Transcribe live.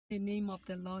In the name of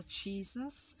the Lord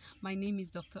Jesus, my name is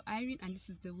Dr. Irene, and this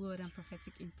is the word and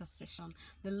prophetic intercession.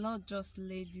 The Lord just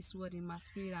laid this word in my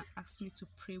spirit and asked me to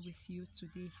pray with you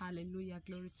today. Hallelujah,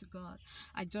 glory to God.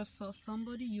 I just saw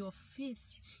somebody, your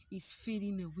faith is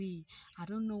fading away. I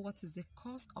don't know what is the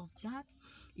cause of that.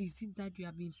 Is it that you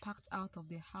have been packed out of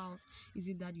the house? Is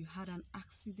it that you had an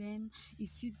accident?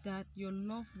 Is it that your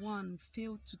loved one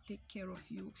failed to take care of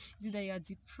you? Is it that you are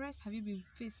depressed? Have you been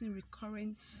facing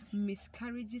recurrent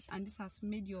miscarriages and this has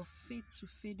made your faith to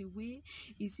fade away?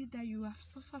 Is it that you have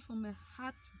suffered from a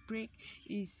heartbreak?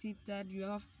 Is it that you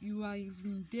are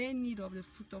in their need of the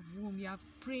fruit of womb? You have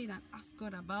prayed and asked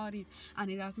God about it and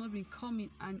it has not been coming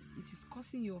and it is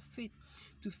causing your faith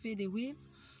to fade away?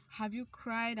 Have you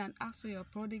cried and asked for your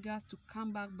prodigals to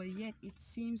come back, but yet it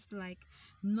seems like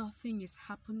nothing is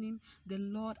happening? The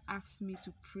Lord asked me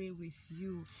to pray with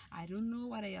you. I don't know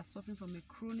whether you are suffering from a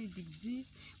chronic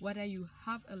disease, whether you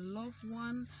have a loved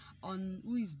one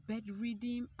who is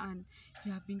bedridden, and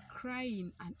you have been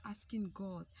crying and asking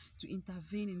God to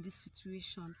intervene in this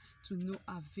situation to no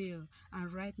avail,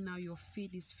 and right now your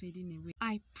faith is fading away.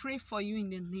 I pray for you in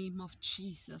the name of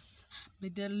Jesus. May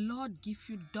the Lord give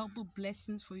you double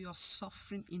blessings for your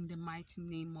suffering in the mighty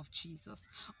name of Jesus.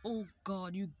 Oh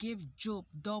God, you gave Job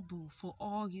double for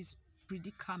all his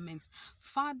predicaments.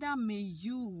 Father, may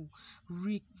you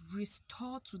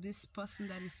restore to this person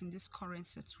that is in this current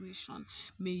situation.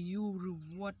 May you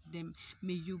reward them.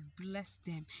 May you bless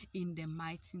them in the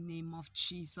mighty name of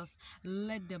Jesus.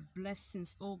 Let the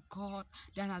blessings, oh God,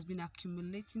 that has been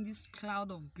accumulating, this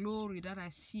cloud of glory that I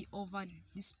see over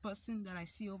this person, that I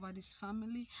see over this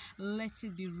family, let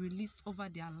it be released over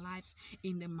their lives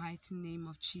in the mighty name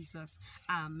of Jesus.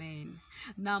 Amen.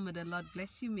 Now may the Lord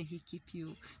bless you. May he keep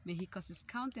you. May he cause his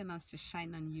countenance to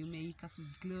shine on you. May he cause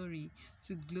his glory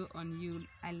to glow on you.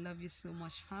 I love you so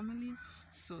much, family.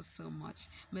 So much.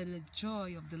 May the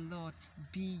joy of the Lord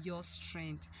be your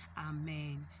strength.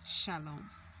 Amen.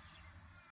 Shalom.